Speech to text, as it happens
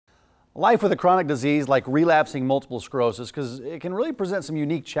Life with a chronic disease like relapsing multiple sclerosis, because it can really present some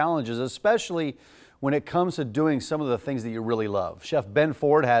unique challenges, especially when it comes to doing some of the things that you really love. Chef Ben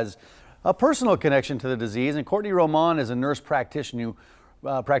Ford has a personal connection to the disease, and Courtney Roman is a nurse practitioner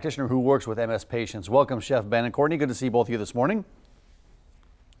who works with MS patients. Welcome, Chef Ben and Courtney. Good to see both of you this morning.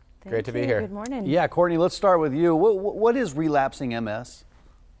 Great to be here. Good morning. Yeah, Courtney, let's start with you. What is relapsing MS?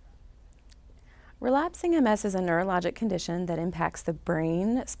 Relapsing MS is a neurologic condition that impacts the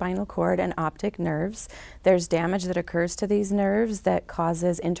brain, spinal cord, and optic nerves. There's damage that occurs to these nerves that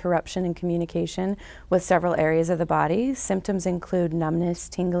causes interruption in communication with several areas of the body. Symptoms include numbness,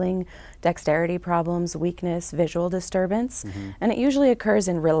 tingling, dexterity problems, weakness, visual disturbance, and it usually occurs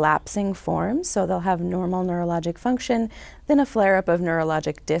in relapsing forms, so they'll have normal neurologic function, then a flare-up of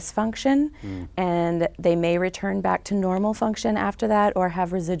neurologic dysfunction, and they may return back to normal function after that or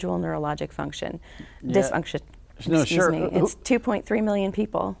have residual neurologic function. Dysfunction. No, Excuse sure. me. It's 2.3 million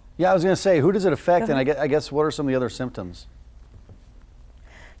people. Yeah, I was going to say, who does it affect? And I guess what are some of the other symptoms?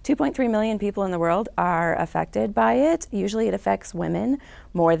 2.3 million people in the world are affected by it. Usually it affects women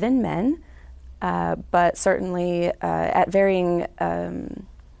more than men, but certainly at varying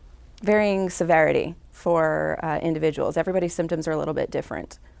severity for individuals. Everybody's symptoms are a little bit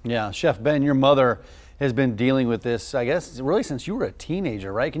different. Yeah, Chef Ben, your mother has been dealing with this, I guess, really since you were a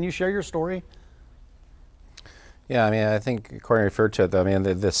teenager, right? Can you share your story? Yeah, I mean, I think Courtney referred to it, though. I mean,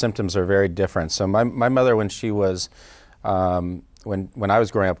 the symptoms are very different. So my mother, when she was, when I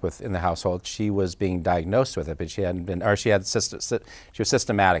was growing up in the household, she was being diagnosed with it, but she hadn't been, or she was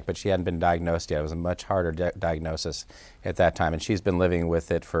systematic, but she hadn't been diagnosed yet. It was a much harder diagnosis at that time, and she's been living with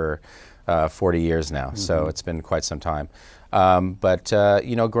it for 40 years now, so it's been quite some time. But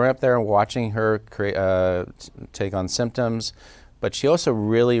you know, growing up there and watching her take on symptoms, but she also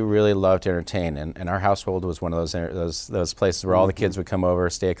really, really loved to entertain, and our household was one of those places where all the kids would come over,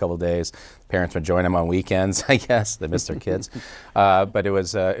 stay a couple of days. Parents would join them on weekends, I guess. They missed their kids, but it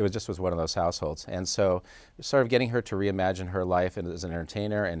was one of those households. And so, sort of getting her to reimagine her life as an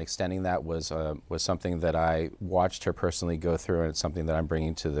entertainer and extending that was something that I watched her personally go through, and it's something that I'm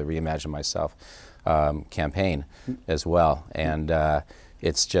bringing to the Reimagine Myself campaign as well. And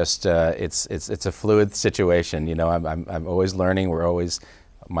it's just it's a fluid situation. You know, I'm always learning. We're always,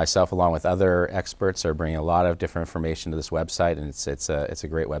 myself along with other experts, are bringing a lot of different information to this website, and it's a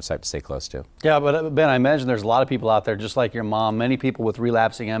great website to stay close to. Yeah, but Ben, I imagine there's a lot of people out there just like your mom. Many people with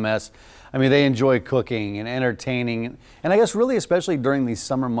relapsing MS. I mean, they enjoy cooking and entertaining, and I guess really especially during these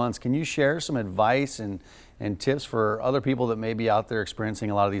summer months. Can you share some advice and tips for other people that may be out there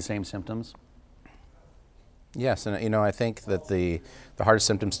experiencing a lot of these same symptoms? Yes, and you know, I think that the hardest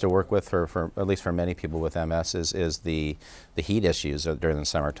symptoms to work with for at least for many people with MS is the heat issues during the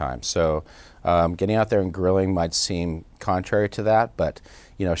summertime. So getting out there and grilling might seem contrary to that, but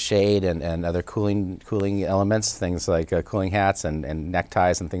you know, shade and other cooling elements, things like cooling hats and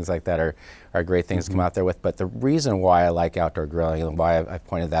neckties and things like that are great things to come out there with. But the reason why I like outdoor grilling and why I've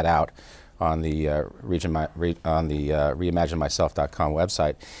pointed that out on the reimaginemyself.com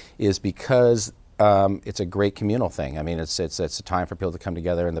website is because it's a great communal thing. I mean, it's a time for people to come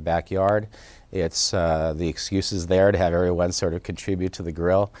together in the backyard. It's the excuse is there to have everyone sort of contribute to the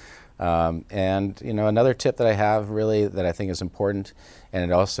grill. And you know, another tip that I have really that I think is important, and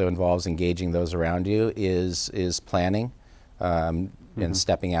it also involves engaging those around you, is planning and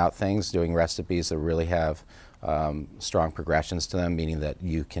stepping out things, doing recipes that really have strong progressions to them, meaning that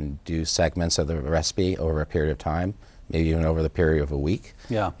you can do segments of the recipe over a period of time, maybe even over the period of a week.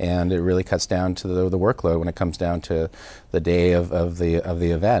 Yeah. And it really cuts down to the workload when it comes down to the day of the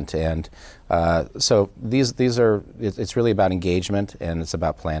event. And so it's really about engagement, and it's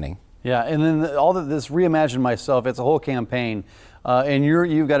about planning. Yeah, and then this Reimagine Myself, it's a whole campaign, and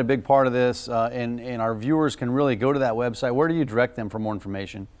you've got a big part of this, and our viewers can really go to that website. Where do you direct them for more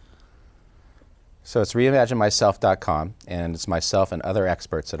information? So it's reimaginemyself.com, and it's myself and other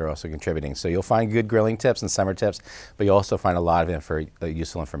experts that are also contributing. So you'll find good grilling tips and summer tips, but you'll also find a lot of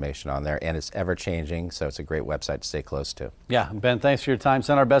useful information on there, and it's ever changing, so it's a great website to stay close to. Yeah, Ben, thanks for your time.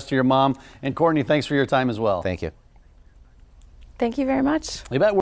 Send our best to your mom, and Courtney, thanks for your time as well. Thank you. Thank you very much. You bet.